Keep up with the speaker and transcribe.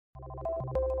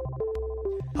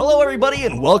Hello, everybody,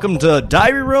 and welcome to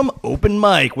Diary Room Open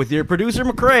Mic with your producer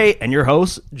McCrae and your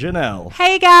host Janelle.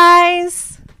 Hey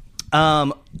guys.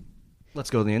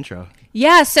 Let's go to the intro.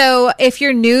 Yeah, so if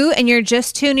you're new and you're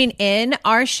just tuning in,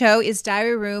 our show is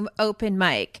Diary Room Open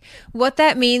Mic. What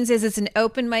that means is it's an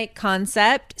open mic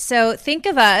concept. So think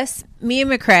of us, me and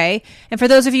McCrae, and for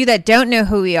those of you that don't know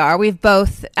who we are, we've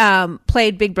both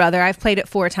played Big Brother. I've played it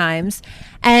 4 times.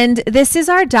 And this is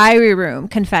our diary room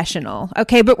confessional,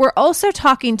 okay? But we're also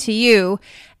talking to you,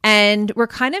 and we're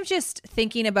kind of just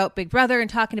thinking about Big Brother and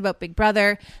talking about Big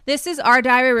Brother. This is our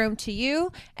diary room to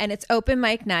you, and it's open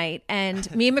mic night. And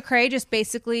me and McCrae just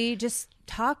basically just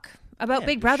talk about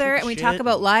Big Brother, and we talk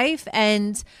about life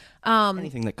and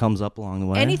anything that comes up along the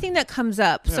way. Anything that comes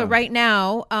up. Yeah. So right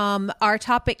now, our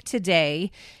topic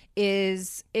today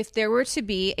is if there were to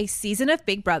be a season of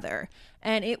Big Brother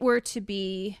and it were to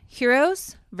be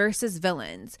heroes versus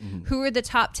villains, who are the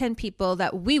top 10 people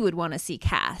that we would want to see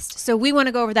cast? So we want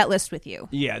to go over that list with you.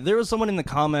 Yeah, there was someone in the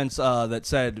comments that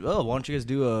said, "Oh, why don't you guys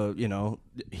do a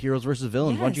heroes versus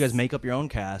villains? Yes. Why don't you guys make up your own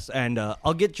cast?" And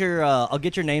I'll get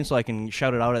your name so I can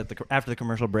shout it out after the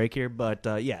commercial break here. But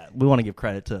yeah, we want to give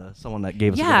credit to someone that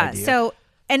gave us a good idea. So.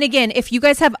 And again, if you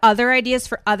guys have other ideas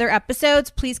for other episodes,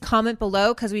 please comment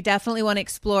below because we definitely want to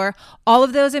explore all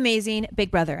of those amazing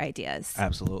Big Brother ideas.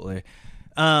 Absolutely.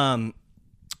 Other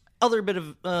bit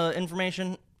of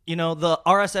information, the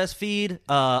RSS feed,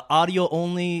 audio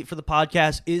only for the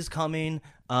podcast is coming.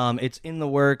 It's in the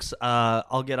works.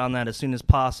 I'll get on that as soon as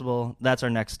possible. That's our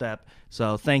next step.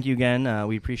 So thank you again.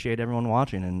 We appreciate everyone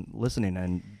watching and listening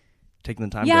and taking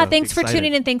the time. Yeah, thanks for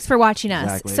tuning in. Thanks for watching us.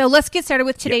 Exactly. So let's get started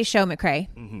with today's show, McCrae.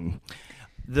 Mm-hmm.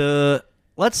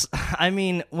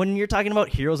 When you're talking about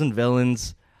heroes and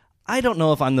villains, I don't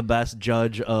know if I'm the best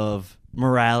judge of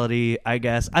morality, I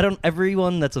guess.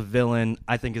 Everyone that's a villain,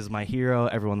 I think, is my hero.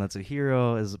 Everyone that's a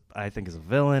hero I think is a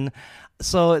villain.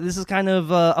 So this is kind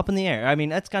of up in the air. I mean,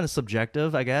 that's kind of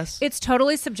subjective, I guess. It's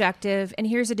totally subjective. And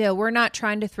here's the deal. We're not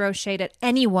trying to throw shade at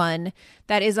anyone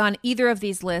that is on either of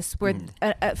these lists where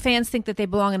fans think that they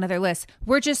belong on other lists.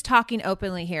 We're just talking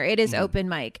openly here. It is open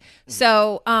mic.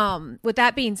 So with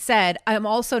that being said, I'm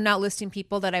also not listing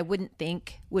people that I wouldn't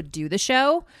think would do the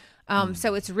show.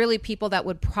 So it's really people that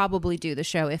would probably do the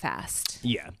show if asked.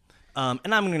 Yeah.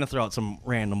 And I'm going to throw out some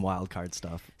random wild card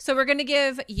stuff. So we're going to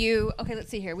give you, okay, let's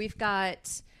see here. We've got,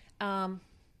 so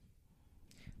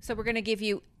we're going to give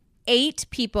you 8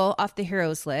 people off the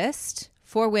heroes list,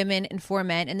 4 women and 4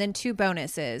 men, and then 2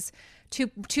 bonuses,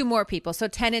 two more people. So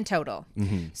 10 in total.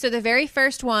 Mm-hmm. So the very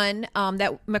first one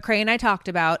that McCrae and I talked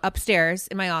about upstairs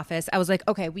in my office, I was like,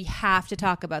 okay, we have to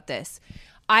talk about this.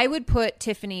 I would put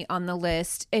Tiffany on the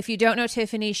list. If you don't know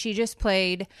Tiffany, she just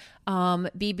played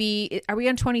BB. Are we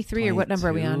on 23 or what number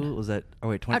are we on? Was that? Oh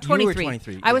wait, 20. 23. You were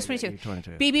 23. I was 22.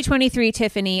 22. BB 23.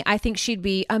 Tiffany. I think she'd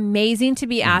be amazing to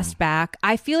be asked back.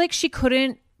 I feel like she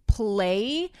couldn't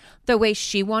play the way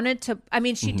she wanted to. I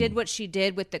mean, she did what she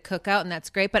did with the cookout, and that's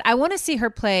great. But I want to see her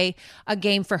play a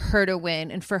game for her to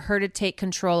win and for her to take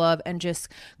control of and just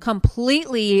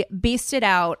completely beast it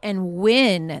out and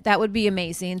win. That would be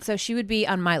amazing. So she would be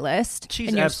on my list.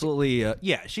 She's absolutely,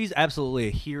 she's absolutely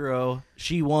a hero.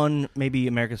 She won maybe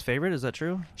America's Favorite. Is that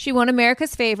true? She won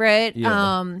America's Favorite.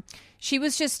 Yeah. She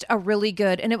was just a really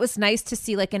good, and it was nice to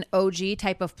see like an OG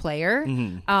type of player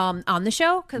on the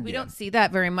show because we don't see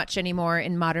that very much anymore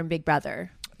in modern Big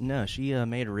Brother. No, she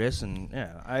made a risk, and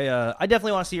I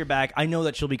definitely want to see her back. I know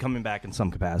that she'll be coming back in some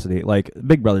capacity. Like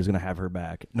Big Brother's going to have her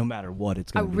back no matter what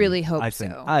it's going to be. I really hope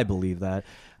so. I believe that.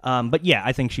 But yeah,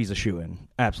 I think she's a shoo-in,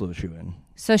 absolute shoo-in.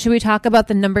 So should we talk about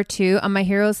the number 2 on my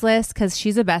heroes list because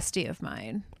she's a bestie of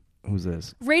mine? Who's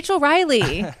this? Rachel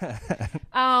Riley.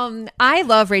 I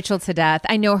love Rachel to death.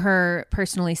 I know her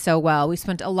personally so well. We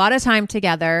spent a lot of time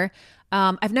together.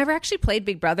 I've never actually played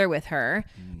Big Brother with her,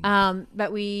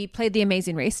 but we played The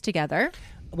Amazing Race together.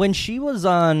 When she was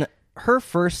on her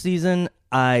first season,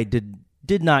 I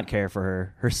did not care for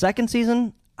her. Her second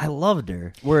season, I loved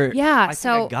her.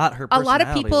 I got her. A lot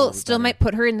of people still might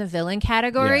put her in the villain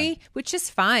category, which is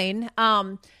fine.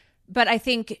 But I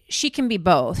think she can be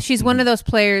both. She's one of those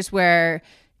players where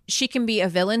she can be a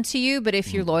villain to you, but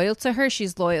if you're loyal to her,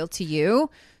 she's loyal to you.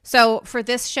 So for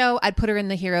this show, I'd put her in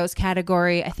the heroes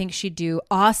category. I think she'd do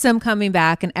awesome coming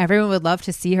back, and everyone would love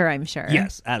to see her, I'm sure.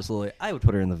 Yes, absolutely. I would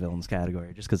put her in the villains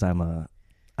category just because I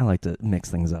like to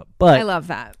mix things up. But I love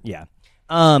that. Yeah.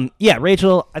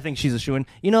 Rachel, I think she's a shoo-in.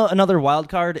 Another wild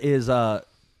card is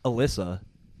Alyssa.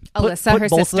 Alyssa, her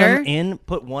both sister. of them in.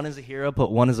 Put one as a hero. Put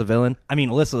one as a villain. I mean,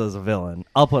 Alyssa is a villain.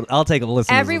 I'll take Alyssa.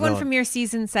 Everyone as a villain. from your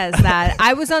season says that.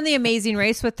 I was on the Amazing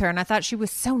Race with her, and I thought she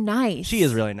was so nice. She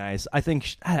is really nice. I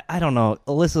think I don't know.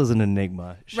 Alyssa's an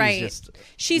enigma. She's right. Yes.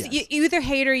 You either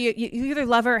hate her, you either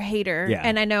love her or hate her. Yeah.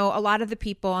 And I know a lot of the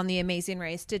people on the Amazing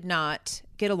Race did not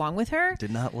get along with her.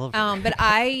 Did not love her. But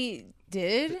I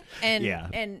did, and Yeah.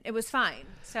 and it was fine.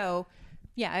 So.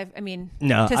 Yeah,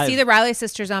 No, see the Riley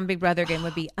sisters on Big Brother again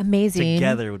would be amazing.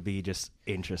 Together would be just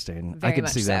interesting. Very I could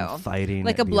much see them fighting.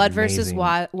 like a It'd be blood versus amazing.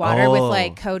 water with Oh,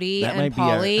 like Cody that and might be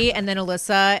our- Polly, and then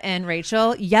Alyssa and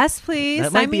Rachel. Yes, please.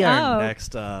 That sign might be me our up.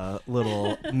 next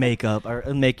little makeup or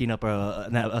making up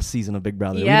a season of Big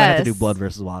Brother. We might have to do Yes. blood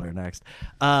versus water next.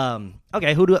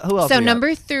 Okay, who else? So we got?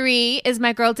 number 3 is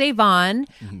my girl Davon.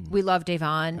 We love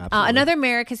Davon. Absolutely. Another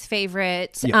America's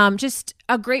favorite. Yeah. Just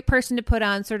a great person to put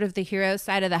on sort of the hero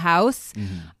side of the house.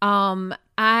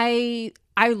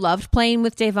 I loved playing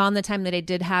with Davon the time that I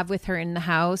did have with her in the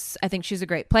house. I think she's a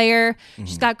great player.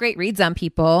 She's got great reads on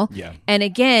people. Yeah. And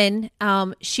again,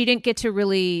 she didn't get to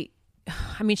really.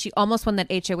 I mean, she almost won that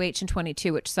HOH in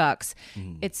 22, which sucks.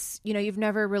 It's, you've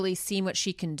never really seen what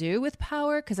she can do with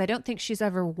power because I don't think she's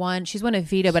ever won. She's won a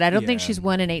veto, but I don't think Yeah. she's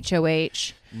won an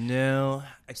HOH. No.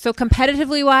 So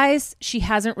competitively wise, she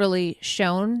hasn't really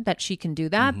shown that she can do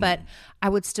that, but I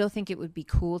would still think it would be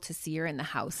cool to see her in the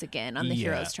house again on the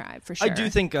Yeah. Heroes Tribe for sure. I do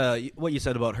think what you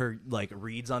said about her like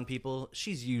reads on people.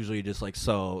 She's usually just like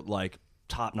so like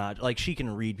top notch. Like she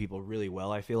can read people really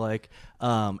well. I feel like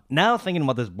now thinking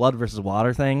about this blood versus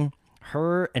water thing,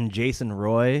 her and Jason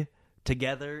Roy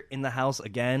together in the house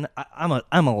again. I'm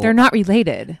a. They're not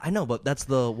related. I know, but that's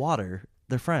the water.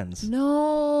 They're friends.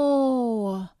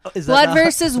 No. Is that Blood not-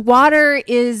 versus water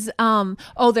is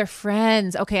they're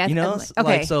friends. Okay, okay.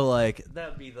 like so like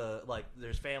that'd be the like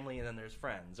there's family and then there's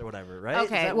friends or whatever, right? Does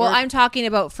Okay. that Well, work? I'm talking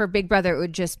about for Big Brother, it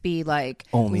would just be like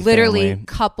Only literally family.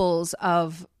 couples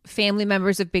of family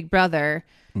members of Big Brother,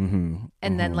 and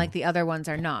then like the other ones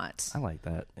are not. I like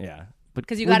that. Yeah, but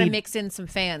Because you we got to need- mix in some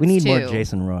fans. We need too. more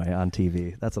Jason Roy on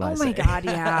TV. That's what I Oh say. my god,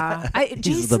 yeah. He's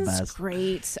the Jason's best.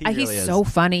 great. He really He's is. so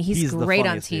funny. He's the great on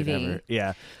funniest dude TV. ever.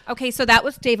 Yeah. Okay, so that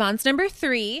was Davon's number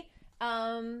 3.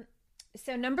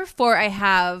 So number 4, I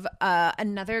have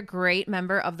another great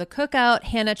member of the Cookout,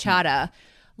 Hannah Chada.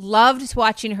 Loved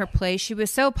watching her play. She was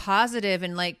so positive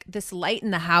and like this light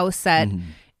in the house that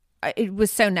it was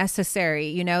so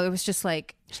necessary. It was just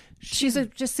like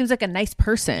just seems like a nice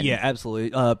person. Yeah,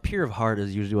 absolutely. Pure of heart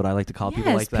is usually what I like to call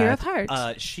people Yes, like that. pure of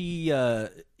heart.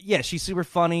 She's super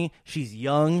funny. She's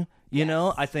young. You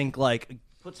know, I think like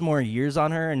put some more years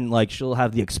on her, and like she'll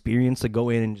have the experience to go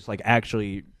in and just like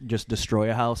actually just destroy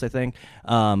a house. I think.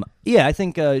 I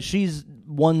think she's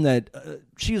one that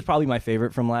she was probably my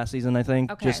favorite from last season. I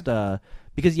think Okay. just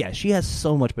because she has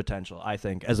so much potential. I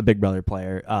think as a Big Brother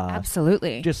player,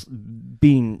 Absolutely. just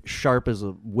being sharp as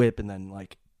a whip, and then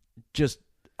like just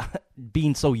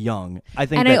being so young. I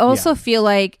think, And I also feel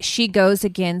like she goes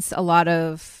against a lot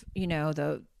of,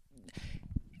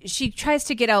 she tries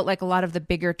to get out like a lot of the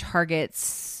bigger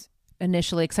targets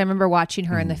initially. Because I remember watching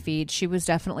her in the feed. She was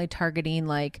definitely targeting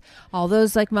like all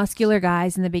those like muscular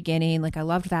guys in the beginning. Like I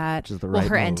loved that. Which is the Well, right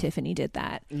her and move. Tiffany did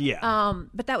that. Yeah.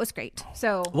 But that was great.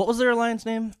 So What was their alliance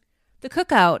name? the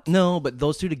Cookout. No, but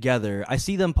those two together, I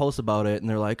see them post about it, and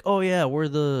they're like, "Oh yeah, we're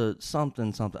the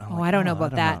something something." I'm Oh, like, I don't know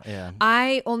about that. Yeah.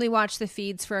 I only watched the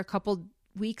feeds for a couple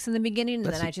weeks in the beginning, and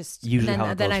That's then I just usually how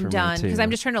it then goes I'm for me, done too. because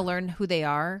I'm just trying to learn who they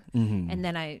are, Mm-hmm. and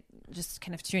then I just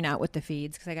kind of tune out with the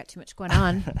feeds because I got too much going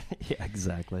on. Yeah,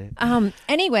 exactly.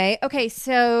 Anyway, okay,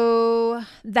 so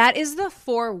that is the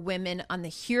 4 women on the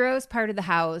heroes part of the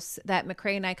house that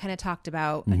McCrae and I kind of talked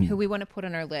about and who we want to put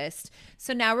on our list.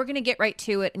 So now we're going to get right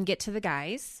to it and get to the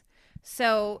guys.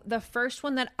 So the first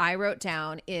one that I wrote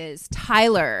down is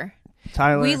Tyler.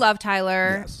 Tyler. We love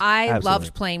Tyler. Yes, I absolutely.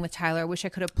 loved playing with Tyler. Wish I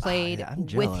could have played yeah, I'm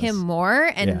with him jealous.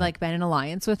 more and Yeah. like been in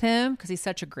alliance with him because he's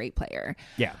such a great player.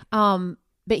 Yeah.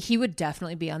 But he would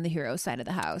definitely be on the hero side of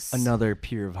the house. Another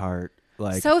pure of heart.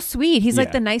 Like So sweet. He's like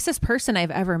Yeah. the nicest person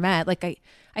I've ever met. Like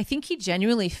I think he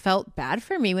genuinely felt bad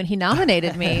for me when he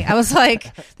nominated me. I was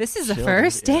like, this is a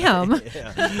first. Damn.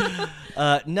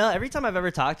 no, every time I've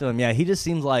ever talked to him, he just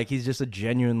seems like he's just a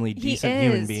genuinely decent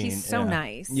human is. being. He's so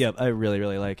nice. Yep, I really,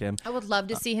 really like him. I would love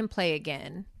to see him play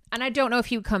again. And I don't know if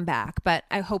he would come back, but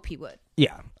I hope he would.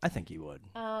 Yeah, I think he would.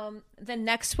 The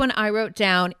next one I wrote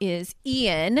down is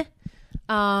Ian.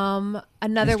 Another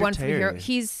Mr. one for hero. Terry.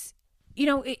 He's,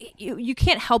 you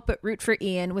can't help but root for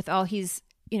Ian with all he's,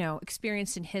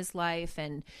 experienced in his life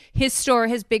and his story.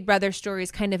 His Big Brother story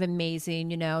is kind of amazing.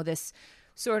 This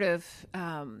sort of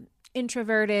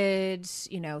introverted,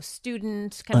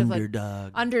 student, kind Underdog. of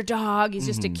like underdog. He's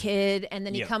just a kid. And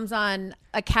then he Yep. comes on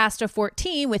a cast of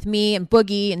 14 with me and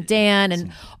Boogie and Dan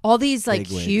and all these like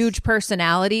bigwigs. huge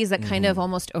personalities that kind of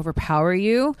almost overpower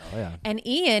you. Oh, yeah. And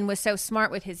Ian was so smart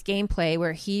with his gameplay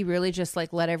where he really just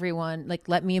like let everyone, like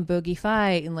let me and Boogie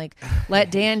fight and like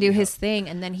let Dan do his thing.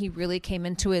 And then he really came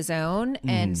into his own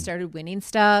and started winning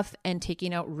stuff and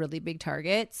taking out really big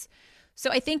targets. So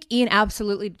I think Ian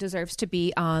absolutely deserves to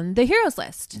be on the heroes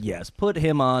list. Yes, put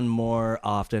him on more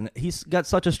often. He's got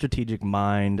such a strategic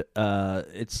mind.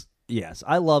 Yes,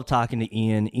 I love talking to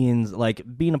Ian. Ian's like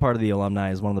being a part of the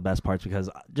alumni is one of the best parts because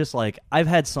just like I've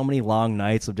had so many long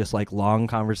nights of just like long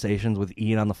conversations with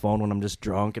Ian on the phone when I'm just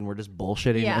drunk and we're just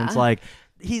bullshitting. Yeah. And it's like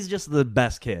he's just the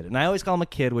best kid. And I always call him a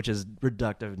kid, which is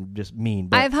reductive and just mean.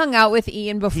 But I've hung out with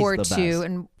Ian before He's the too. best.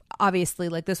 And obviously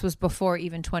like this was before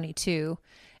even 22.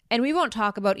 And we won't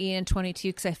talk about Ian in 22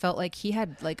 because I felt like he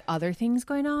had like other things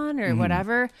going on or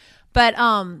whatever. But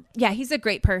yeah, he's a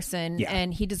great person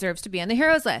and he deserves to be on the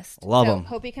heroes list. Love so him.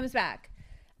 Hope he comes back.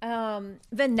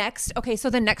 The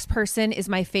next person is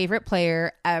my favorite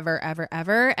player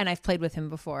ever. And I've played with him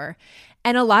before.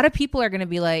 And a lot of people are going to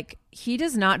be like, he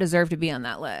does not deserve to be on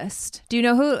that list. Do you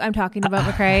know who I'm talking about,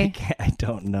 McCrae? I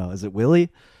don't know. Is it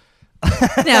Willie?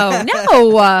 No,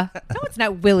 it's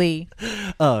not Willie.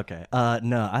 Oh, okay.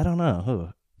 No, I don't know who.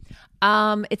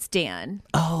 It's Dan.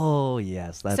 Oh,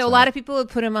 yes. That's So a lot of people would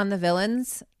put him on the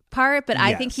villains part, but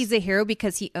I think Yes. he's a hero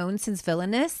because he owns his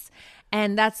villainous.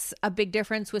 And that's a big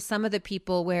difference with some of the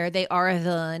people where they are a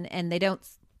villain and they don't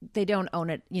own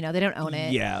it. They don't own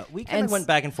it. Yeah, we kind And of went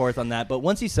back and forth on that, but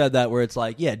once he said that, where it's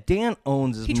like, yeah, Dan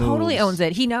owns his He moves. totally owns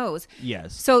it. He knows.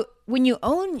 Yes. So when you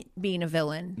own being a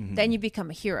villain, then you become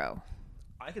a hero.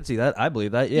 I can see that. I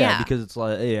believe that. Yeah, Yeah. because it's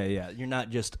like, yeah. You're not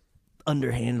just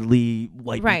underhandedly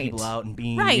wiping Right. people out and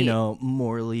being, Right.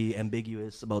 morally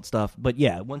ambiguous about stuff. But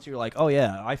yeah, once you're like, oh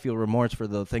yeah, I feel remorse for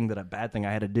the bad thing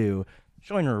I had to do.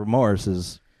 Showing remorse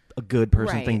is a good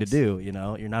person thing to Right. do.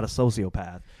 You're not a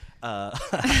sociopath.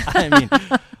 I mean,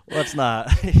 let's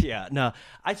not. Yeah, no.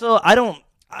 I don't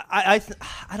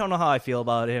know how I feel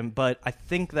about him, but I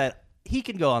think that he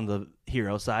can go on the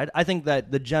hero side. I think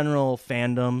that the general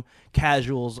fandom,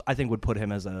 casuals, I think would put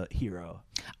him as a hero.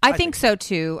 I think so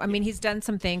too. I mean, he's done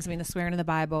some things. I mean, the swearing in the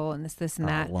Bible and this and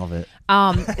that. I love it.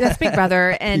 That's Big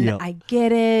Brother, and Yep. I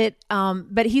get it.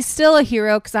 But he's still a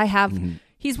hero because I have. Mm-hmm.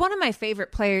 He's one of my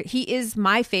favorite players. He is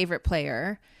my favorite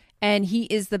player, and he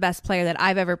is the best player that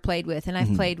I've ever played with. And I've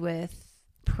Mm-hmm. played with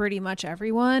pretty much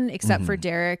everyone except for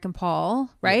Derek and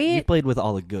Paul. Right? You played with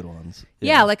all the good ones.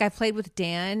 Yeah, like I've played with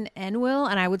Dan and Will,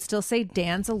 and I would still say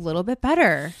Dan's a little bit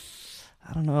better.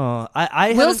 I don't know. I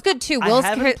Will's haven't- good too. I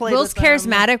haven't played Will's with them.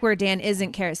 charismatic where Dan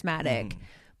isn't charismatic.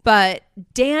 But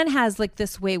Dan has like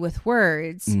this way with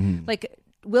words. Like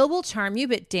Will charm you,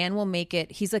 but Dan will make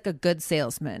it. He's like a good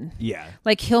salesman. Yeah.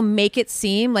 Like he'll make it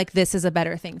seem like this is a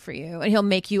better thing for you, and he'll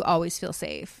make you always feel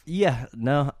safe. Yeah.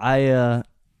 No,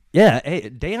 yeah. Hey,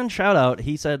 Dan, shout out.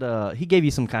 He said he gave you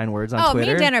some kind words on Oh, Twitter.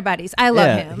 me and Dan are buddies. I love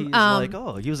Yeah, him. He's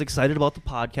like, he was excited about the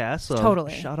podcast. So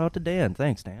Totally. Shout out to Dan.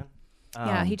 Thanks, Dan.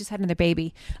 yeah, he just had another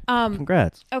baby.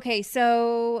 Congrats. Okay,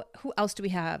 so who else do we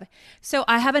have? So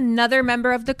I have another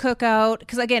member of the cookout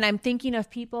because again, I'm thinking of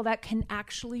people that can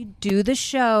actually do the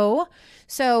show.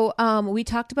 So we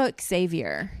talked about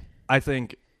Xavier. I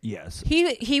think yes.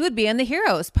 He would be in the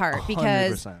heroes part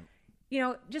because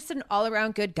 100%. just an all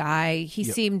around good guy. He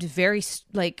Yep. seemed very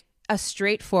like a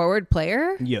straightforward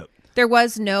player. Yep. There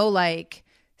was no like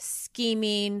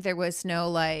scheming. There was no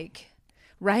like.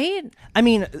 Right? I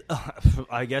mean,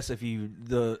 I guess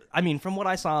from what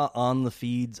I saw on the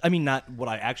feeds, I mean, not what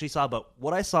I actually saw, but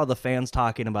what I saw the fans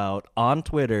talking about on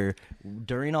Twitter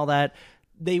during all that,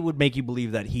 they would make you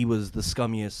believe that he was the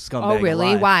scummiest scumbag Oh, really?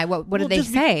 alive. Why? What did they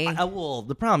just say? Well,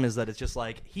 the problem is that it's just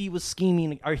like he was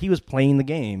scheming or he was playing the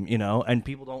game, and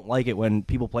people don't like it when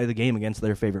people play the game against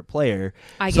their favorite player.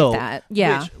 I get that.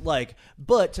 Yeah.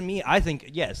 But to me, I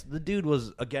think, yes, the dude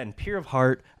was, again, pure of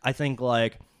heart. I think,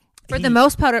 For the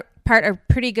most part, a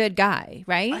pretty good guy,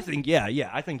 right? I think,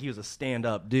 I think he was a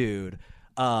stand-up dude.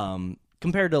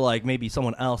 Compared to maybe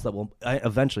someone else that we'll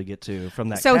eventually get to from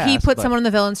that. So he cast, put but- someone in the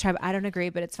villains tribe. I don't agree,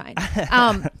 but it's fine.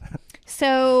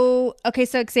 So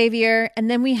Xavier, and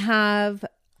then we have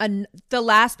the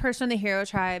last person in the hero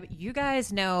tribe. You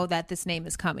guys know that this name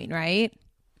is coming, right?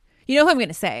 You know who I'm going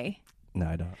to say. No,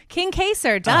 I don't. King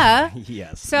Kaser, duh.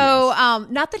 Yes. So, yes.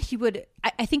 not that he would.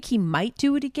 I think he might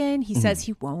do it again. He says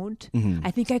he won't.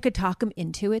 I think I could talk him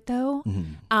into it though.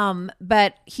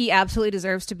 But he absolutely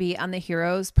deserves to be on the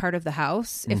heroes part of the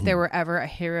house if there were ever a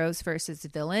heroes versus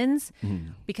villains,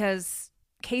 because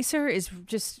Kaser is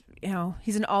just,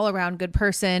 he's an all around good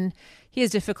person. He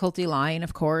has difficulty lying,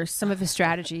 of course. Some of his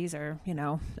strategies are,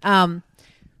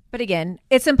 but again,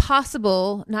 it's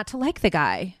impossible not to like the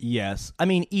guy. Yes. I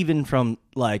mean, even from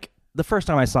like the first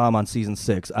time I saw him on season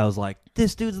 6, I was like,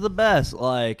 this dude's the best.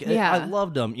 Like, Yeah. I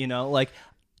loved him, like,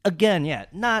 again, yeah,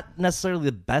 not necessarily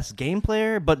the best game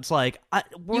player, but it's like,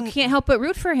 You can't help but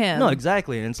root for him. No,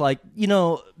 exactly. And it's like,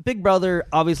 Big Brother,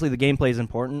 obviously the gameplay is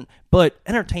important, but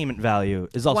entertainment value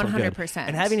is also 100%. good.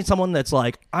 And having someone that's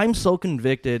like, I'm so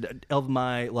convicted of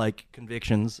my like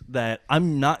convictions that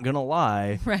I'm not going to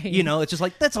lie. Right. It's just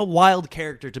like, that's a wild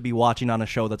character to be watching on a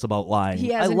show that's about lying. He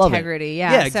has I love integrity. it.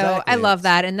 Yeah. Exactly. So I love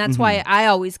that. And that's why I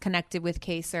always connected with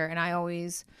Kaser, and I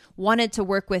always wanted to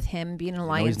work with him, be in an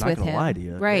alliance he's not with gonna him. lie to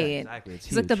you. Right. Yeah, exactly. It's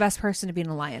He's like the huge. best person to be in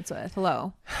an alliance with.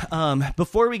 Hello.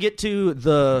 Before we get to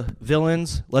the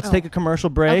villains, let's take a commercial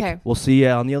break. Okay. We'll see you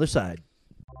on the other side.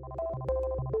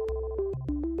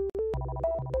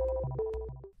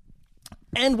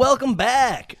 And welcome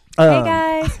back. Hey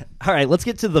guys. All right, let's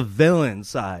get to the villain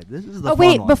side. This is the Oh fun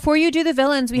wait, one. before you do the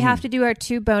villains, we have to do our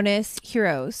 2 bonus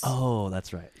heroes. Oh,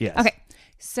 that's right. Yes. Okay.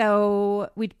 So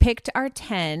we picked our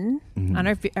 10 Mm-hmm.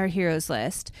 on our heroes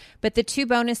list, but the 2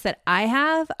 bonus that I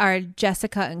have are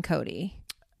Jessica and Cody.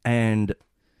 And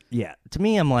yeah, to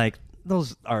me, I'm like,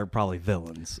 those are probably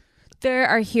villains. They're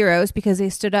our heroes because they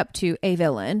stood up to a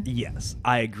villain. Yes,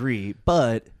 I agree.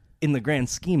 But in the grand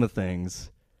scheme of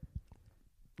things,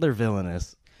 they're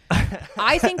villainous.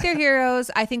 I think they're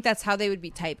heroes. I think that's how they would be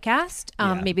typecast.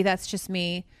 Yeah. Maybe that's just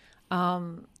me.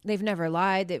 They've never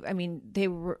lied.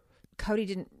 Cody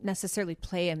didn't necessarily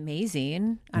play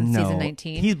amazing on season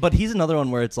 19. But he's another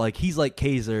one where it's like he's like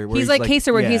Kaser. Where He's like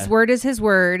Kaser, where his word is his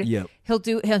word. Yep. He'll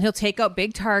take out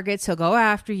big targets. He'll go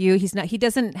after you. He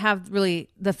doesn't have really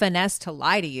the finesse to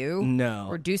lie to you. No.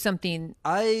 Or do something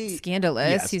scandalous.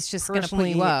 scandalous. He's just going to put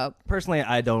you up. Personally,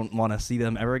 I don't want to see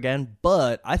them ever again,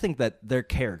 but I think that they're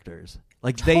characters.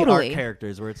 Like they Totally. are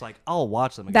characters where it's like I'll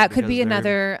watch them again. That could be because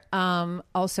they're- another,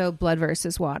 also blood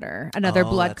versus water, another Oh,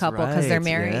 blood that's couple because they're right.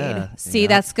 married. Yeah. See, Yeah.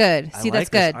 that's good. I See, like that's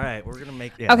this. good. All right, we're gonna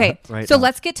make Okay, right so now.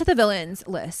 let's get to the villains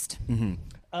list.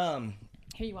 Um,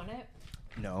 Here, you want it?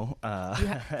 no.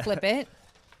 Flip it.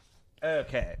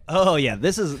 Okay. Oh yeah,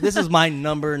 this is my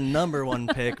number one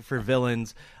pick for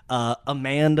villains.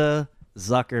 Amanda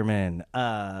Zuckerman.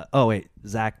 Oh wait,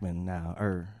 Zachman now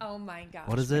or Oh my gosh.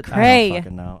 what is it? McCrae. I don't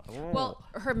fucking know. Well,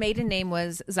 her maiden name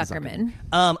was Zuckerman.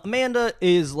 Amanda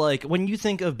is like when you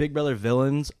think of Big Brother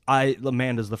villains,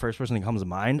 Amanda's the first person that comes to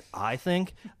mind, I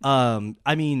think.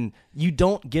 I mean, you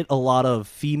don't get a lot of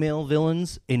female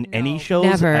villains in any shows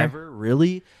never. ever,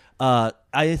 really.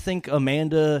 I think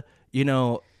Amanda,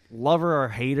 lover or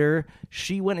hater,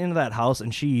 she went into that house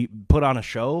and she put on a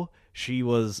show. She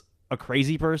was a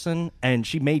crazy person and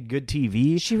she made good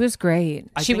TV. She was great.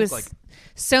 I She think, was like-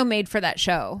 so made for that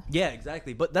show. Yeah,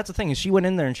 exactly. But that's the thing is she went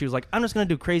in there and she was like, I'm just going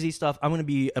to do crazy stuff. I'm going to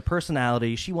be a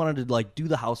personality. She wanted to like do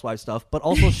the housewife stuff, but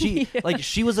also she like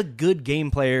she was a good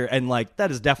game player and like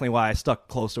that is definitely why I stuck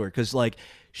close to her cuz like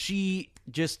she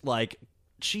just like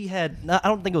she had I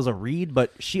don't think it was a read,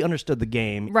 but she understood the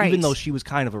game Right. even though she was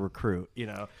kind of a recruit,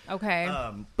 Okay.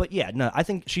 But yeah, no, I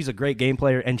think she's a great game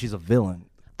player and she's a villain.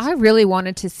 I really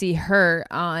wanted to see her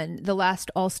on the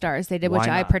last All Stars they did, Why which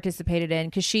I not? participated in,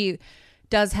 because she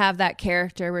does have that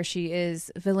character where she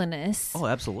is villainous. Oh,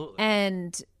 absolutely.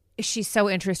 And she's so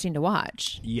interesting to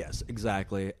watch. Yes,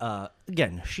 exactly.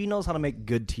 Again, she knows how to make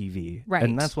good TV. Right.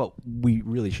 And that's what we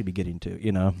really should be getting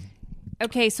to,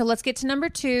 Okay, so let's get to number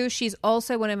 2. She's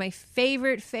also one of my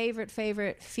favorite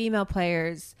female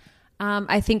players.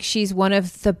 I think she's one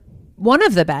of the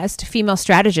best female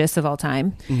strategists of all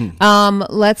time.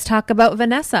 Let's talk about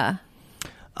Vanessa.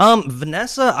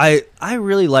 Vanessa, I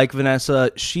really like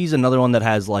Vanessa. She's another one that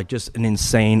has like just an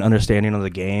insane understanding of the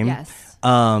game. Yes.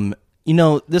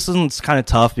 This one's kind of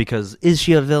tough because is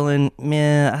she a villain?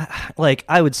 Meh. Like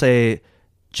I would say,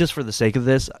 just for the sake of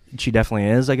this, she definitely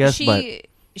is. I guess, but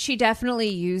She definitely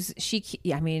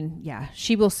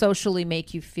she will socially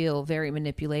make you feel very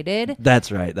manipulated.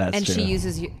 that's right. That's And true. she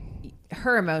uses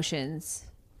her emotions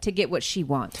to get what she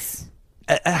wants.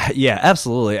 Yeah,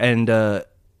 absolutely. And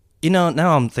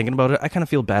now I'm thinking about it. I kind of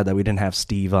feel bad that we didn't have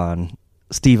Steve on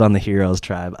the Heroes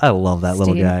Tribe. I love that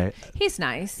little Steve. guy. He's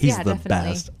nice. He's yeah, the definitely.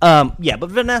 best. Yeah, but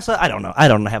Vanessa, I don't know. I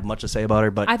don't have much to say about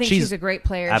her, but I think she's a great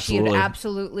player. She Absolutely. would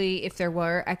absolutely, if there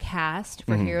were a cast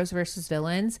Mm-hmm. for heroes versus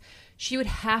villains, she would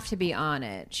have to be on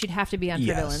it. She'd have to be on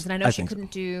Yes, for villains. And I know I she think so.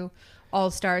 couldn't do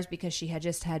All Stars because she had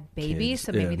just had babies. Kids,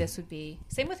 So maybe yeah. this would be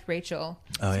same with Rachel.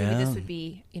 Oh, so maybe yeah? this would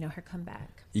be, her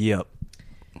comeback. Yep.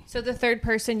 So the third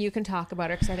person, you can talk about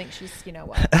her because I think she's, you know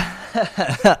what?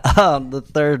 The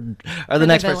third or the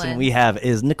next person villain. we have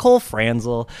is Nicole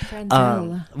Franzel.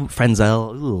 Franzel.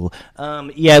 Franzel.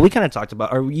 Ooh. Yeah, we kind of talked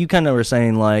about, or you kind of were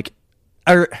saying like,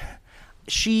 or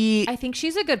she. I think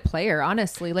she's a good player,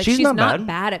 honestly. Like She's she's not not bad.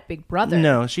 bad at Big Brother.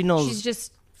 No, she knows. She's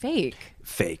just fake.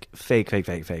 Fake.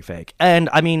 And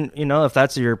I mean, you know, if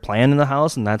that's your plan in the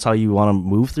house and that's how you want to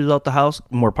move throughout the house,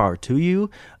 more power to you.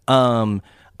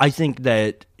 I think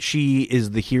that she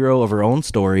is the hero of her own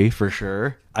story for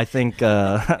sure. I think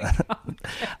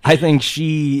I think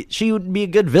she would be a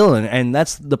good villain, and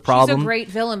that's the problem. She's a great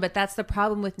villain, but that's the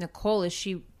problem with Nicole is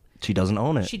she doesn't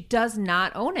own it. She does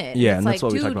not own it. Yeah, it's and like, that's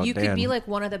what we talked dude, about you could Dan. be like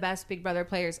one of the best Big Brother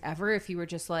players ever if you were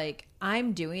just like,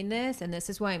 I'm doing this and this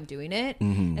is why I'm doing it,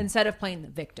 instead of playing the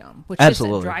victim, which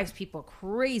Absolutely. just drives people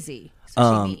crazy,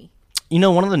 especially me. You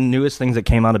know, one of the newest things that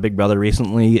came out of Big Brother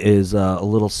recently is a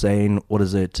little saying. What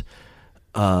is it?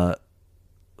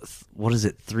 What is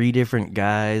it? 3 different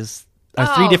guys. Or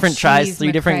 3 Oh, different tries, jeez,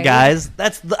 3 different McCrae. guys.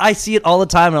 I see it all the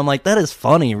time, and I'm like, that is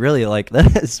funny. Really, like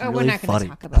that is Oh, really we're not going funny. to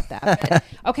talk about that.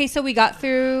 but- okay, so we got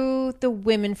through the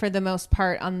women for the most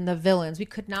part on the villains. We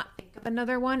could not think of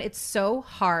another one. It's so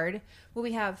hard. Well,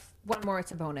 we have one more.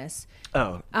 It's a bonus.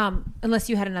 Oh, Unless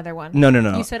you had another one. No.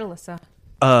 You said Alyssa.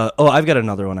 I've got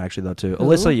another one actually though too.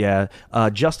 Alyssa, yeah.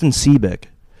 Justin Seabick,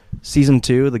 season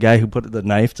 2, the guy who put the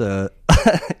knife to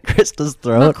Krista's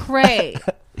throat.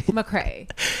 McCrae.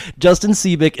 Justin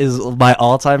Seabick is my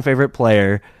all-time favorite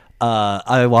player.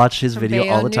 I watch his video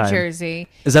all the New time. Jersey.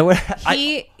 Is that where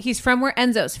He's from where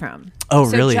Enzo's from. Oh,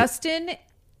 so really? Justin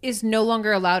is no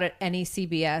longer allowed at any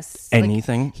CBS.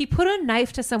 Anything? He put a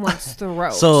knife to someone's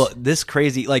throat. So this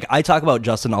crazy, like I talk about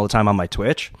Justin all the time on my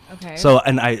Twitch. Okay. So,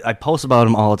 and I post about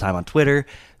him all the time on Twitter.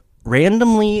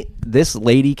 Randomly, this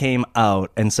lady came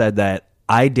out and said that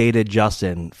I dated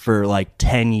Justin for like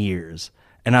 10 years.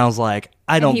 And I was like,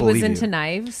 I don't he believe was you. into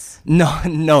knives.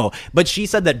 No. But she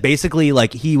said that basically,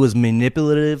 like, he was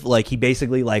manipulative. Like, he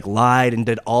basically, like, lied and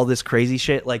did all this crazy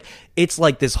shit. Like, it's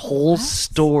like this whole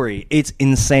story. It's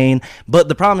insane. But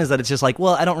the problem is that it's just like,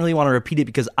 well, I don't really want to repeat it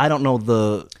because I don't know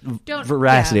the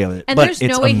veracity of it. And but there's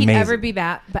it's no way amazing. he'd ever be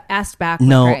asked back.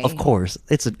 No, McCrae. of course.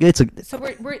 It's a. So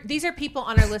these are people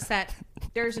on our list that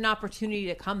there's an opportunity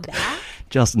to come back.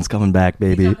 Justin's coming back,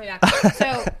 baby.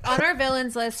 So on our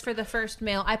villains list for the first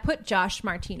male, I put Josh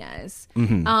Martinez.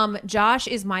 Mm-hmm. Josh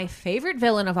is my favorite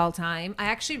villain of all time. I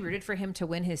actually rooted for him to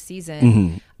win his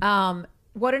season. Mm-hmm.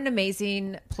 What an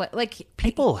amazing play! Like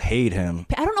People hate him.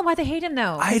 I don't know why they hate him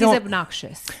though. 'cause I he's don't-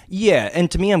 obnoxious. Yeah,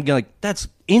 and to me, I'm like, that's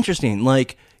interesting.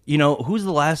 Like, you know, who's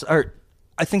the last? Or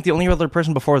I think the only other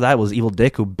person before that was Evil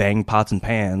Dick, who banged pots and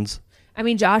pans. I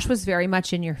mean, Josh was very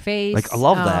much in your face. Like, I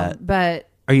love that. But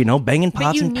Or you know, banging but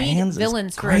pots you and need pans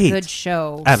villains is for great. a good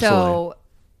show. Absolutely. So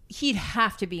he'd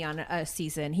have to be on a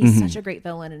season. He's such a great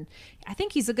villain, and I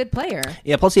think he's a good player.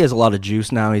 Yeah, plus he has a lot of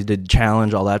juice now. He did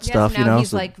challenge, all that Yes, stuff. now You know, he's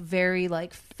so- like very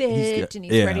like fit good. and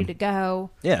he's Yeah. ready to go.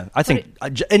 Yeah, I think,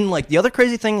 and like the other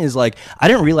crazy thing is like I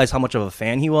didn't realize how much of a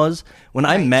fan he was when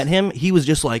I met him. He was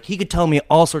just like he could tell me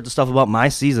all sorts of stuff about my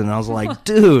season, and I was like,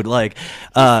 dude, like,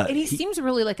 And he seems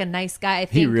really like a nice guy. I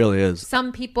think he really is.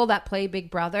 Some people that play Big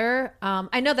Brother,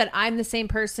 I know that I'm the same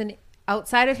person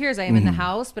outside of here as I am in Mm-hmm. the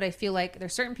house, but I feel like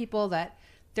there's certain people that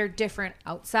they're different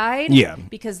outside. Yeah.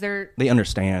 because They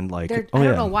understand, like, I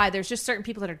don't know why. There's just certain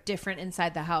people that are different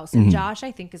inside the house, and Josh,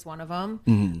 I think, is one of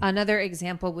them. Another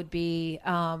example would be,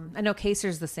 I know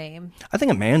Kaser's the same. I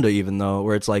think Amanda, even though,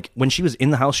 where it's like when she was in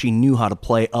the house, she knew how to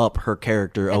play up her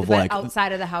character of But like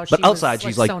outside of the house, But she was, outside,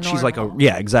 she's like so she's like a normal.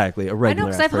 yeah, exactly a I know regular.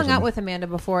 because I've hung person. out with Amanda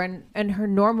before, and her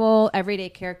normal everyday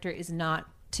character is not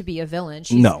to be a villain.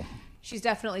 She's, No. she's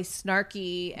definitely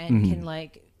snarky and can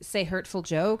like say hurtful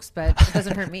jokes, but it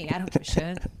doesn't hurt me. I don't give a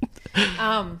shit.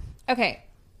 Okay,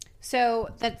 so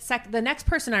the next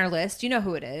person on our list, you know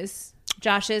who it is?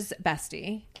 Josh's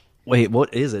bestie. Wait,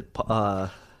 what is it?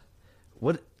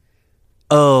 What?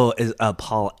 Oh, is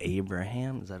Paul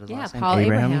Abraham? Is that his Yeah, last name? Paul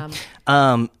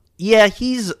Abraham. Yeah,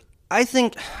 he's.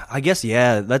 I guess,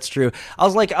 yeah, that's true. I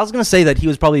was gonna say that he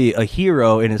was probably a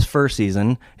hero in his first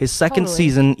season. His second Totally.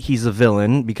 season, he's a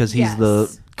villain because he's the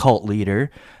Yes. cult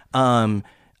leader.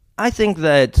 I think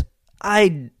that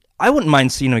I wouldn't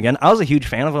mind seeing him again. I was a huge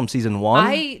fan of him season 1.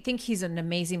 I think he's an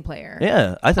amazing player.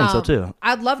 Yeah, I think so too.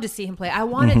 I'd love to see him play. I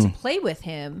wanted to play with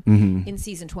him in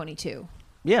season 22.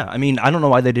 Yeah, I mean, I don't know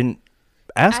why they didn't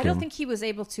ask I him. don't think he was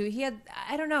able to. He had,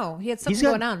 I don't know, he had something He's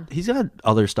got, going on. He's got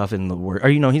other stuff in the work. Or,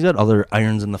 you know, he's got other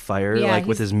irons in the fire, like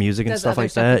with he's- his music and does stuff other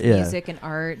like that. with Yeah. music and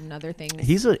art and other things.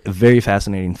 He's a very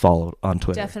fascinating follow on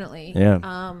Twitter. Definitely.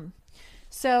 Yeah.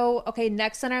 So, okay,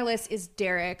 next on our list is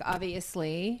Derek,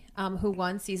 obviously, who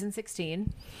won season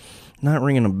 16. Not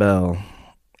ringing a bell.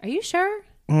 Are you sure?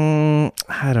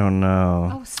 I don't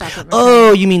know. Oh, stop it.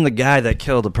 Oh, you mean the guy that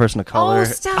killed a person of color? Oh,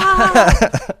 stop.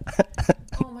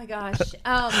 Oh, my gosh.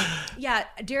 Yeah,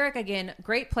 Derek, again,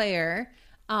 great player.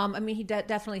 I mean, he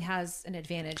definitely has an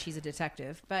advantage. He's a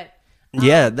detective, but...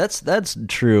 Yeah, that's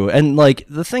true. And like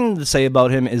the thing to say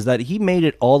about him is that he made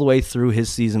it all the way through his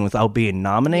season without being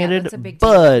nominated. Yeah, that's a big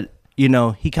deal. But, you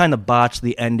know, he kind of botched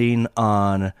the ending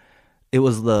on it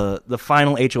was the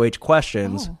final HOH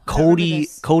questions. Oh, I remember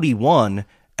this. Cody won,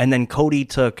 and then Cody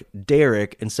took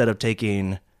Derek instead of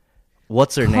taking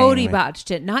what's her name? Cody botched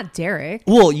it, not Derek.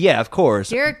 Well, yeah, of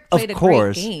course. Derek played a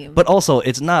great game. But also,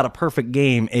 it's not a perfect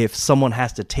game if someone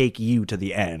has to take you to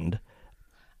the end.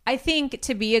 I think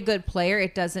to be a good player,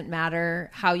 it doesn't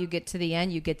matter how you get to the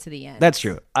end, you get to the end. That's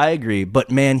true. I agree. But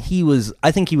man,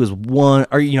 I think he was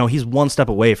he's one step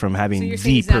away from having So you're saying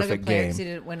the he's not a perfect good player game. because he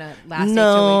didn't win a last No,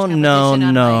 HOH competition? no,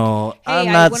 I'm no. Like, hey,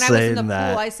 I'm not when I was in saying the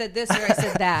that. pool, I said this or I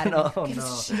said that. No.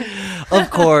 Of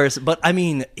course. But I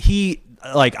mean,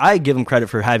 I give him credit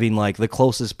for having like the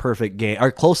closest perfect game,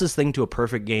 or closest thing to a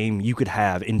perfect game you could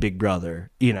have in Big Brother,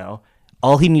 you know?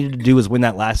 All he needed to do was win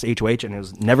that last HOH, and it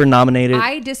was never nominated.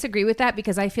 I disagree with that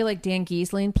because I feel like Dan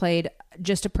Giesling played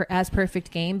just as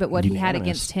perfect game, but what he had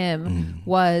against him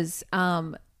was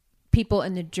people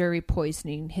in the jury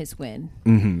poisoning his win.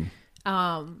 Mm-hmm.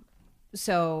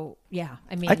 So yeah,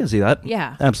 I mean, I can see that.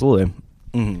 Yeah, absolutely.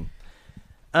 Mm-hmm.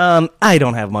 I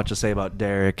don't have much to say about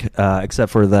Derek,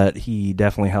 except for that he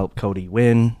definitely helped Cody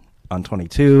win on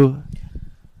 22.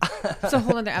 It's a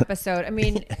whole other episode. I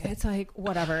mean, it's like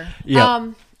whatever. Yeah.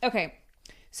 Okay.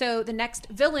 So the next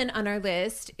villain on our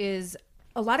list is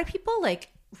a lot of people like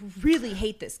really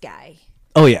hate this guy.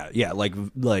 Oh yeah, like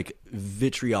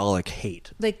vitriolic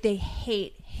hate. Like they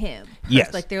hate him.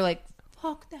 Yes. Like they're like,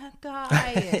 fuck that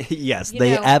guy. Yes,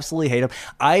 they absolutely hate him.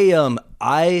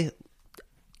 I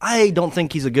don't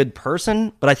think he's a good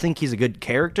person, but I think he's a good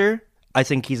character. I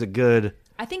think he's a great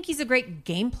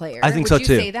game player. I think Would so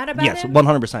too. Would you say that about yes, him?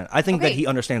 100%. I think that he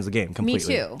understands the game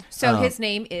completely. Me too. So his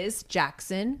name is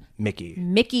Jackson. Mickey. I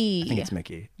think it's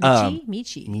Mickey.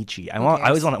 Michi. I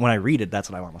always want, when I read it, that's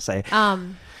what I want to say.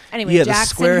 Anyway, yeah,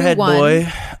 Jackson, the squarehead who won, boy.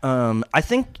 I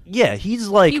think he's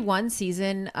like he won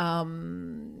season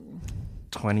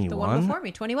 21. The one before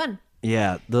me, 21.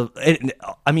 Yeah,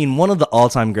 one of the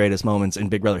all-time greatest moments in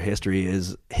Big Brother history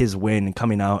is his win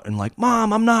coming out and like,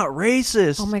 "Mom, I'm not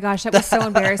racist." Oh my gosh, that was so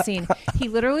embarrassing. He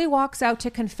literally walks out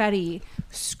to confetti,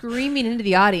 screaming into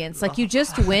the audience like, "You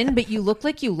just win, but you look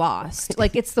like you lost."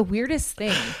 Like it's the weirdest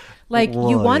thing. Like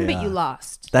you won, but you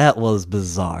lost. That was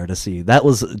bizarre to see. That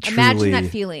was truly. Imagine that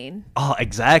feeling. Oh,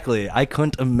 exactly. I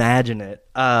couldn't imagine it.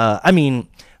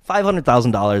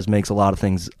 $500,000 makes a lot of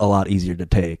things a lot easier to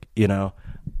take. You know.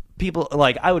 People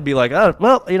like I would be like, oh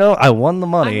well, I won the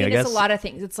money. I guess it's a lot of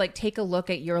things. It's like take a look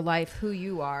at your life, who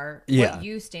you are, what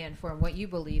you stand for, and what you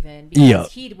believe in.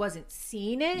 Because he wasn't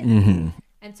seeing it, and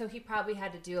so he probably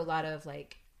had to do a lot of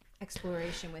like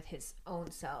exploration with his own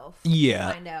self. To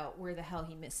find out where the hell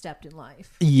he misstepped in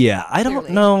life. Yeah, I don't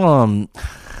know.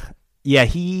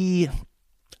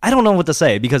 I don't know what to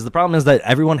say because the problem is that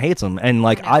everyone hates him, and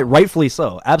like I rightfully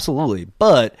so, absolutely.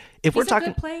 But if we're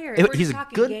talking, he's a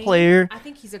good player. I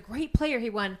think he's a great player.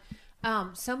 He won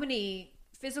so many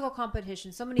physical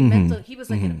competitions, so many mental. He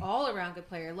was like an all-around good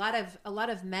player. A lot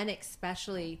of men,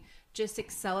 especially, just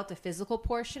excel at the physical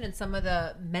portion, and some of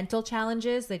the mental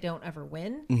challenges they don't ever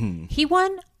win. He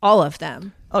won all of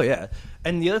them. Oh yeah,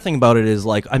 and the other thing about it is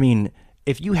like, I mean,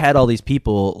 if you had all these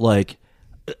people like.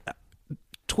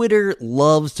 Twitter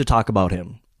loves to talk about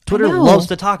him. Twitter loves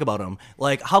to talk about him.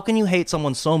 Like, how can you hate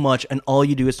someone so much and all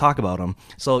you do is talk about him?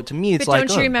 So to me, it's but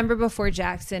don't you remember before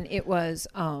Jackson, it was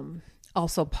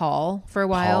also Paul for a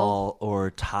while? Paul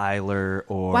or Tyler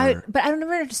or... Why? But I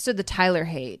never understood the Tyler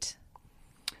hate.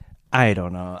 I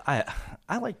don't know. I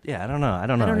don't know. I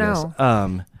don't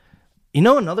know.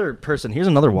 Another person, here's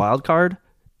another wild card.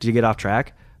 Did you get off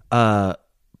track?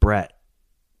 Brett.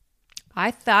 I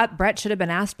thought Brett should have been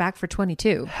asked back for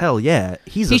 22. Hell yeah.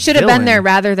 He should have been there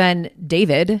rather than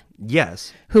David.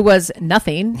 Yes. Who was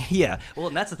nothing. Yeah. Well,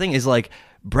 and that's the thing is like,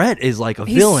 Brett is like a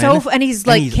villain. And he's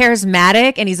like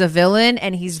charismatic and he's a villain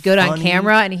and he's good on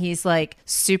camera and he's like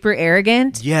super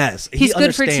arrogant. Yes. He's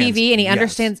good for TV and he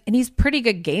understands and he's pretty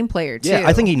good game player too. Yeah,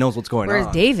 I think he knows what's going on.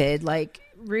 Whereas David, like,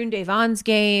 ruined Davon's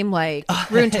game, like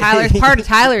ruined part of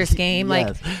Tyler's game.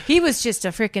 Like he was just a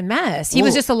freaking mess. He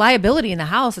was just a liability in the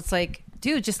house. It's like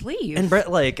dude, just leave. And Brett,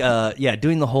 like,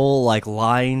 doing the whole like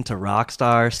lying to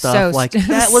Rockstar stuff, So like st-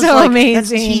 that was so like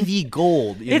amazing. that's TV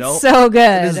gold. You know, It's so good.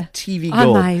 It is TV On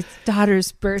gold. my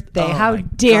daughter's birthday. Oh How my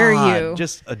dare God, you?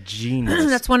 Just a genius.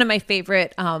 That's one of my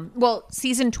favorite. Well,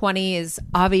 season 20 is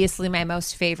obviously my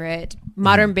most favorite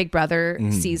modern Big Brother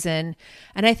season.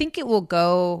 And I think it will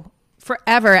go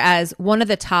forever as one of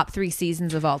the top 3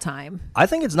 seasons of all time. I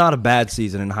think it's not a bad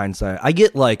season in hindsight. I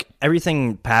get like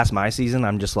everything past my season.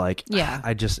 I'm just like, Yeah.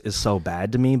 I just is so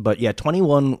bad to me. But yeah, 20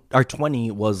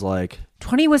 was like,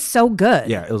 20 was so good.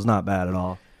 yeah, it was not bad at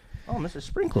all. Oh, Mr.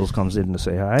 Sprinkles comes in to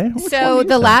say hi. Which one So do you the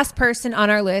think? last person on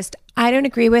our list, I don't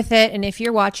agree with it. And if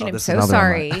you're watching, I'm this is so another one of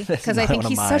sorry mine. This is because I think another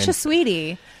he's one of such a mine.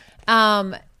 sweetie.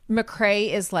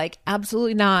 McCrae is like,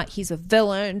 absolutely not. He's a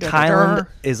villain. Kylan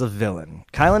is a villain.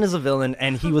 Kylan is a villain,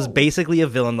 and he was basically a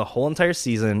villain the whole entire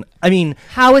season. I mean,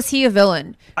 How is he a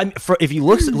villain? if you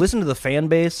listen to the fan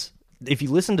base, if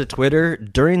you listen to Twitter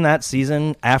during that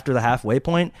season after the halfway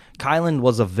point, Kylan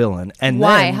was a villain. And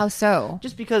Why? then, How so?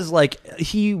 just because like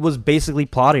he was basically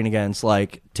plotting against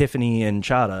like Tiffany and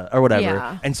Chada or whatever.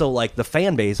 Yeah. And so like the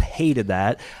fan base hated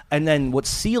that. And then what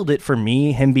sealed it for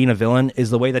me, him being a villain,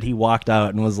 is the way that he walked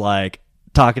out and was like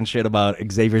talking shit about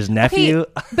Xavier's nephew.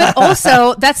 Okay, but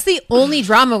also, that's the only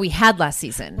drama we had last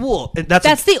season. Well,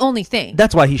 That's the only thing.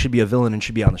 that's why he should be a villain and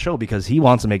should be on the show, because he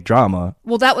wants to make drama.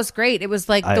 Well, that was great. It was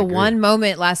like I the agree. one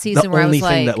moment last season where I only was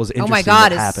thing like, that was "Oh my interesting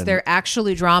god, that is happened. there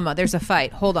actually drama? There's a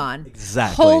fight. Hold on,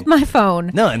 Exactly. hold my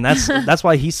phone." No, and that's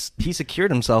why he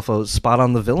secured himself a spot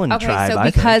on the villain Okay, tribe. so I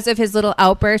think. because of his little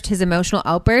outburst, his emotional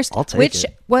outburst, I'll take which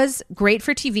it. was great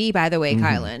for TV, by the way,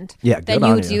 Kyland. Yeah, then good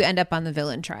you on do you. end up on the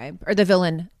villain tribe or the villain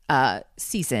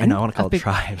season. I know, I wanna call of it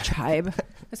tribe. Tribe.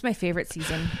 That's my favorite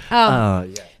season. Yeah.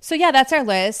 So yeah, that's our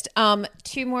list.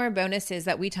 2 more bonuses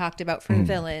that we talked about Hmm. for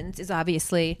villains is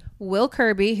obviously Will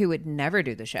Kirby, who would never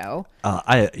do the show.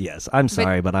 Yes, I'm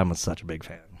sorry, but I'm such a big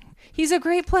fan. He's a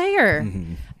great player.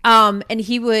 Mm-hmm. And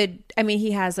he would, I mean,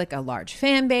 he has like a large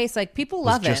fan base. Like people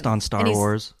love him. just on Star And he's-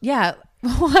 Wars. Yeah.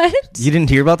 What? You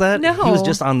didn't hear about that? No. He was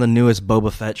just on the newest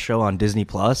Boba Fett show on Disney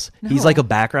Plus. He's like a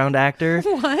background actor.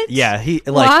 What? Yeah, he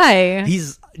like Why?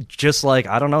 he's just like,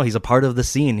 I don't know, he's a part of the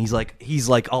scene. He's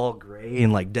like all gray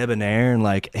and like debonair and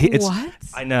like it's What?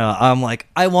 I know. I'm like,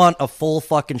 I want a full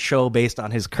fucking show based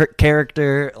on his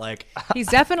character, like He's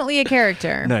definitely a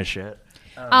character. no shit.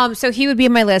 So he would be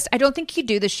in my list. I don't think he'd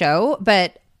do the show,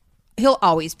 but he'll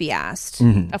always be asked,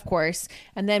 Mm-hmm. of course.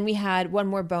 And then we had one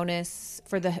more bonus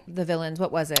for the villains.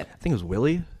 What was it? I think it was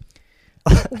Willie.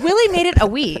 Willie made it a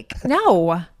week.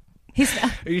 No. He's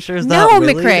Are you sure it's No, not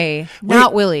Willie? McRae.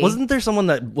 Not Willie. Wasn't there someone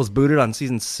that was booted on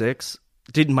season 6?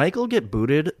 Did Michael get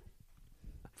booted?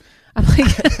 I'm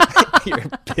like, You're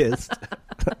pissed.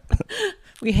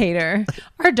 we hate her.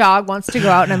 Our dog wants to go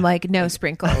out, and I'm like, no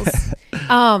sprinkles.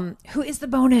 Who is the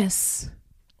bonus?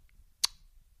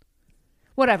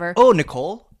 Whatever. Oh,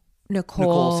 Nicole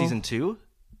Nicole. season 2.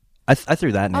 I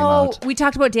threw that name Oh, out. we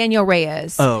talked about Danielle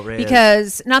Reyes. Oh, Reyes.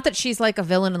 Because not that she's like a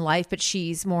villain in life, but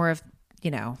she's more of,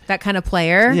 that kind of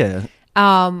player.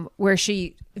 Yeah. Where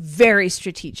she very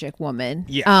strategic woman.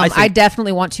 Yeah, I I think-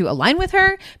 definitely want to align with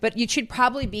her, but you should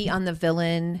probably be on the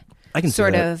villain. I can see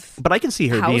sort that. of. But I can see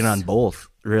her being house. on both,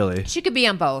 really. She could be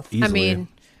on both. I Easily. mean,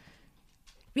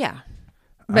 yeah.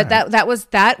 But that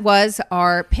was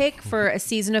our pick for a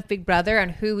season of Big Brother on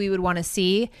who we would want to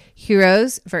see,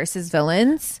 heroes versus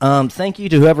villains. Thank you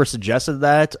to whoever suggested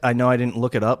that. I know I didn't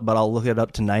look it up, but I'll look it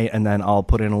up tonight, and then I'll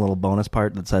put in a little bonus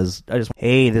part that says,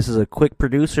 hey, this is a quick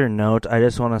producer note. I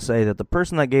just want to say that the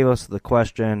person that gave us the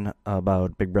question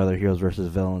about Big Brother heroes versus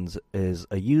villains is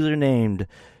a user named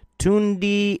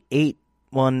Tundi818.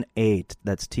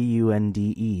 That's TUNDE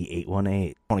 818. I want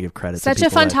to give credit to Such a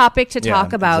people fun that- topic to Yeah,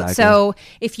 talk about. exactly. So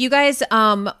if you guys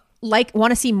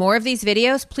want to see more of these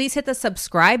videos, please hit the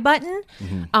subscribe button.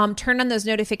 Mm-hmm. Turn on those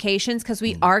notifications because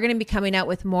we are going to be coming out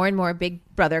with more and more Big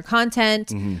Brother content.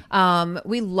 Mm-hmm.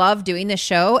 We love doing this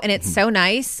show, and it's so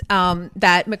nice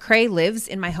that McCrae lives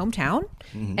in my hometown.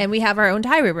 And we have our own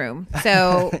diary room.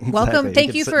 So welcome. You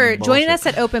Thank can you sit for and joining bullshit.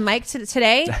 us at Open Mic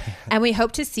today. And we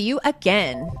hope to see you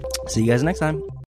again. See you guys next time.